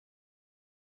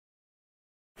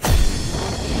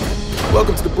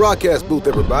Welcome to the broadcast booth,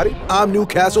 everybody. I'm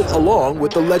Newcastle, along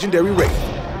with the legendary Wraith.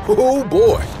 Oh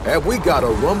boy, have we got a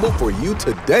rumble for you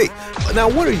today. Now,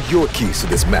 what are your keys to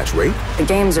this match, Wraith? The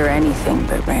games are anything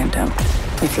but random,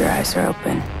 if your eyes are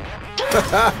open.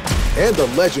 And the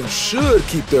legends should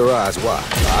keep their eyes wide.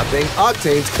 I think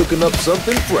Octane's cooking up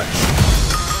something fresh.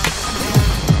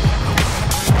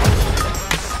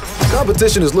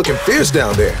 Competition is looking fierce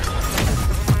down there.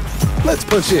 Let's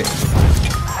punch in.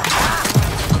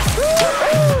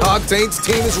 Octane's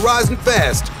team is rising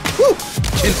fast. Woo!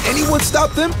 Can anyone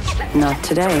stop them? Not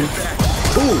today.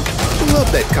 Ooh, love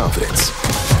that confidence.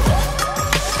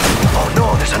 Oh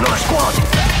no, there's another squad.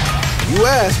 You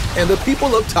asked, and the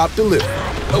people up top deliver.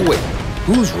 Oh wait,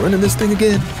 who's running this thing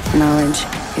again? Knowledge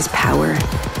is power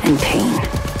and pain.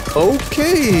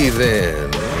 Okay then.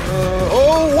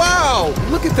 Oh wow,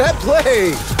 look at that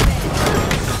play.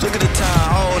 Look at the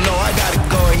time. Oh no, I gotta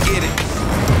go and get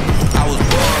it. I was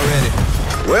born ready.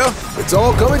 Well, it's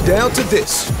all coming down to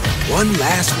this. One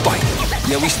last fight.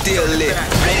 Yeah, we still lit.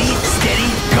 Ready, steady,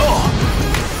 go.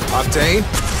 Octane,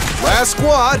 last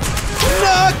squad,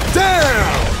 knocked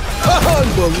down!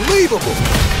 Unbelievable!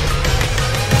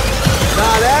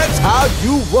 Now that's how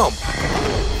you rumble.